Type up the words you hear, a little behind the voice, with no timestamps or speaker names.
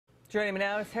Joining me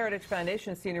now is Heritage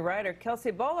Foundation senior writer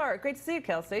Kelsey Bolar. Great to see you,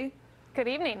 Kelsey. Good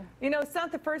evening. You know, it's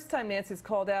not the first time Nancy's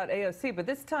called out AOC, but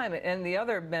this time, and the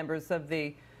other members of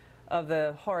the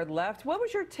hard left. What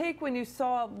was your take when you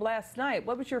saw last night?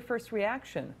 What was your first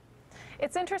reaction?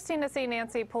 It's interesting to see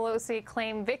Nancy Pelosi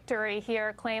claim victory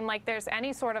here, claim like there's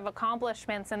any sort of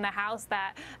accomplishments in the House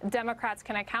that Democrats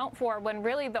can account for, when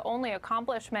really the only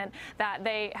accomplishment that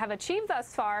they have achieved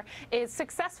thus far is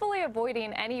successfully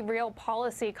avoiding any real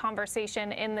policy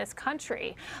conversation in this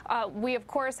country. We, of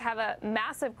course, have a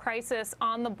massive crisis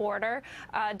on the border.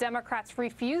 Democrats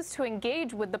refuse to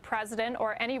engage with the president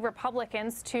or any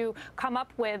Republicans to come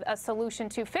up with a solution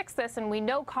to fix this, and we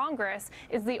know Congress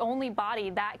is the only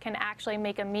body that can actually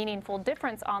make a meaningful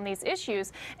difference on these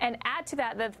issues. And add to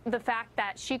that the fact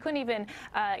that she couldn't even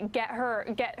get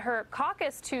her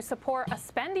caucus to support a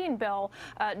spending bill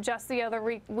just the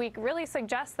other week really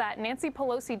suggests that Nancy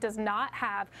Pelosi does not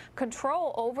have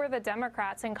control over the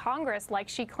Democrats in Congress like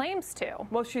she claims to.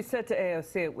 Well, she said to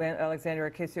AOC,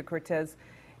 Alexandria Ocasio-Cortez,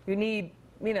 you need,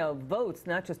 votes,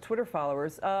 not just Twitter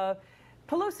followers.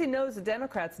 Pelosi knows the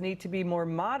Democrats need to be more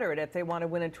moderate if they want to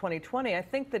win in 2020. I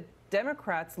think the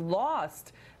Democrats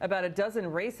lost about a dozen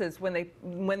races when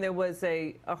there was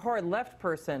a hard left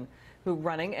person who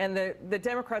running, and the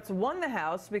Democrats won the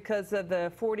House because of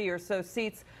the 40 or so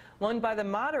seats won by the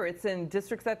moderates in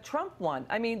districts that Trump won.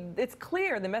 I mean, it's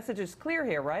clear. The message is clear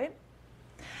here, right?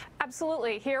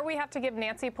 Absolutely. Here we have to give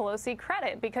Nancy Pelosi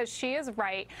credit, because she is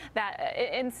right that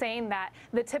in saying that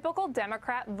the typical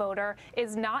Democrat voter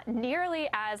is not nearly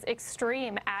as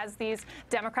extreme as these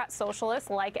Democrat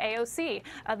socialists like AOC.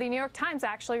 The New York Times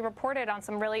actually reported on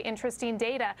some really interesting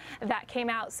data that came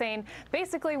out saying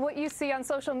basically what you see on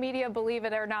social media, believe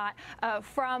it or not,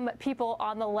 from people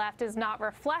on the left is not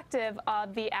reflective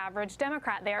of the average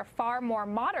Democrat. They are far more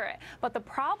moderate. But the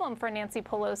problem for Nancy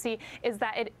Pelosi is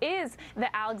that it is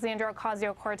the Alexandria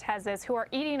Ocasio-Cortezes who are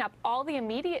eating up all the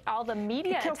media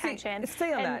Kelsey, attention.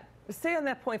 Stay on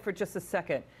that point for just a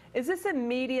second. Is this a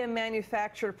media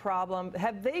manufactured problem?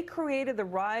 Have they created the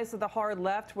rise of the hard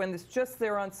left when it's just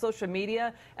they're on social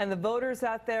media and the voters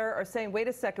out there are saying, wait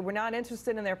a second, we're not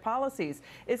interested in their policies?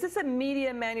 Is this a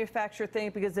media manufactured thing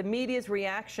because the media is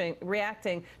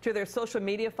reacting to their social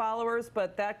media followers,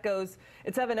 but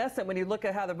it's evanescent when you look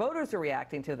at how the voters are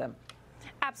reacting to them?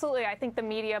 Absolutely. I think the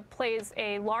media plays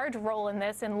a large role in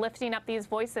this, in lifting up these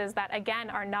voices that, again,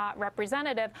 are not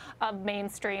representative of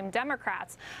mainstream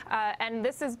Democrats. And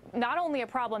this is not only a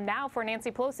problem now for Nancy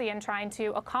Pelosi in trying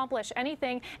to accomplish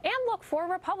anything, and look, for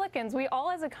Republicans, we all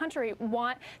as a country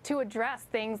want to address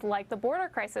things like the border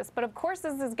crisis. But of course,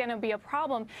 this is going to be a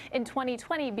problem in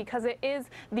 2020 because it is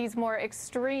these more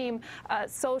extreme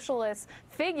socialist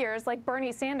figures like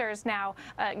Bernie Sanders now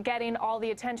getting all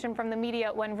the attention from the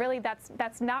media, when really that's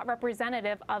not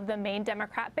representative of the main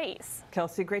Democrat base.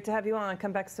 Kelsey, great to have you on.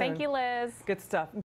 Come back soon. Thank you, Liz. Good stuff.